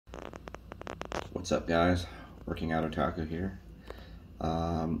What's up, guys? Working out otaku here.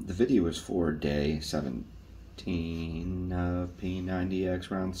 The video is for day 17 of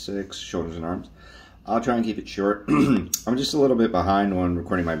P90X round 6, shoulders and arms. I'll try and keep it short. I'm just a little bit behind on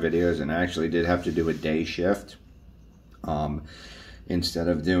recording my videos, and I actually did have to do a day shift. Instead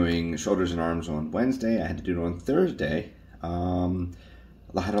of doing shoulders and arms on Wednesday, I had to do it on Thursday.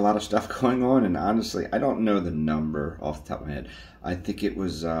 I had a lot of stuff going on, and honestly, I don't know the number off the top of my head. I think it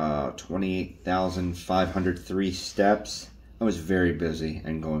was 28,503 steps. I was very busy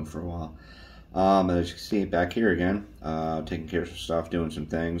and going for a while. As you can see, back here again, taking care of some stuff, doing some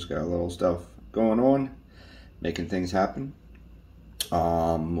things, got a little stuff going on, making things happen.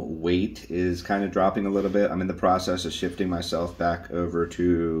 Weight is kind of dropping a little bit. I'm in the process of shifting myself back over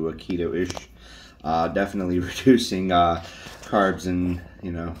to a keto-ish. Definitely reducing carbs and,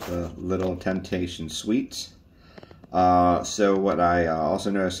 the little temptation sweets. So what I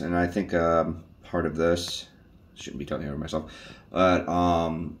also noticed, and I think part of this, shouldn't be talking over myself, but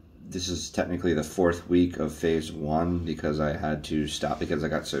this is technically the 4th week of phase 1 because I had to stop because I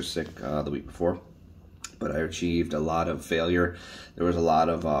got so sick the week before. But I achieved a lot of failure. There was a lot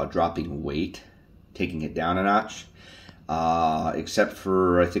of dropping weight, taking it down a notch. Except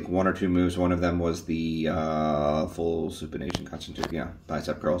for, I think, 1 or 2 moves. One of them was the full supination concentric,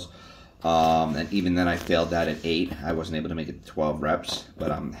 bicep curls. And even then I failed that at 8. I wasn't able to make it to 12 reps,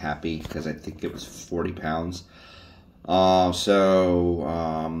 but I'm happy because I think it was 40 pounds.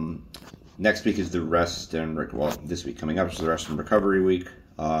 Next week is the rest and, this week coming up is the rest and recovery week.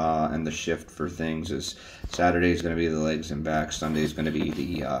 And the shift for things is Saturday is going to be the legs and back. Sunday is going to be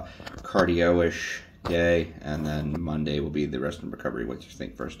the cardio-ish day, and then Monday will be the rest and recovery, which I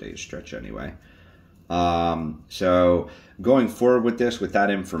think first day is stretch anyway. So going forward with this, with that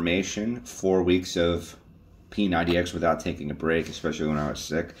information, 4 weeks of P90X without taking a break, especially when I was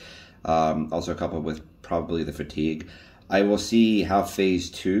sick, also coupled with probably the fatigue. I will see how phase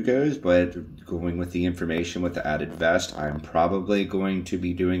 2 goes, but going with the information with the added vest, I'm probably going to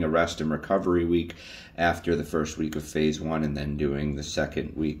be doing a rest and recovery week after the first week of phase 1, and then doing the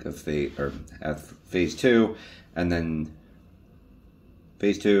second week of phase 2, and then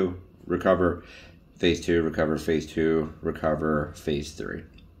phase 2, recover, phase 2, recover, phase 2, recover, phase 3.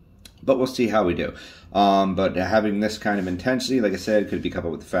 But we'll see how we do. But having this kind of intensity, like I said, could be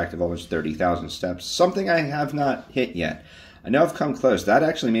coupled with the fact of almost 30,000 steps, something I have not hit yet. I know I've come close. That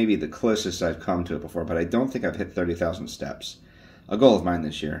actually may be the closest I've come to it before, but I don't think I've hit 30,000 steps. A goal of mine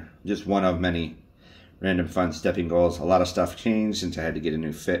this year. Just one of many random fun stepping goals. A lot of stuff changed since I had to get a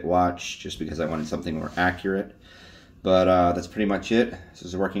new Fit watch, just because I wanted something more accurate. But that's pretty much it. This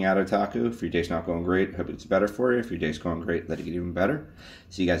is Working Out Otaku. If your day's not going great, hope it's better for you. If your day's going great, let it get even better.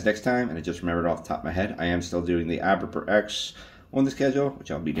 See you guys next time. And I just remembered off the top of my head, I am still doing the P90X on the schedule, which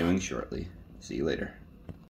I'll be doing shortly. See you later.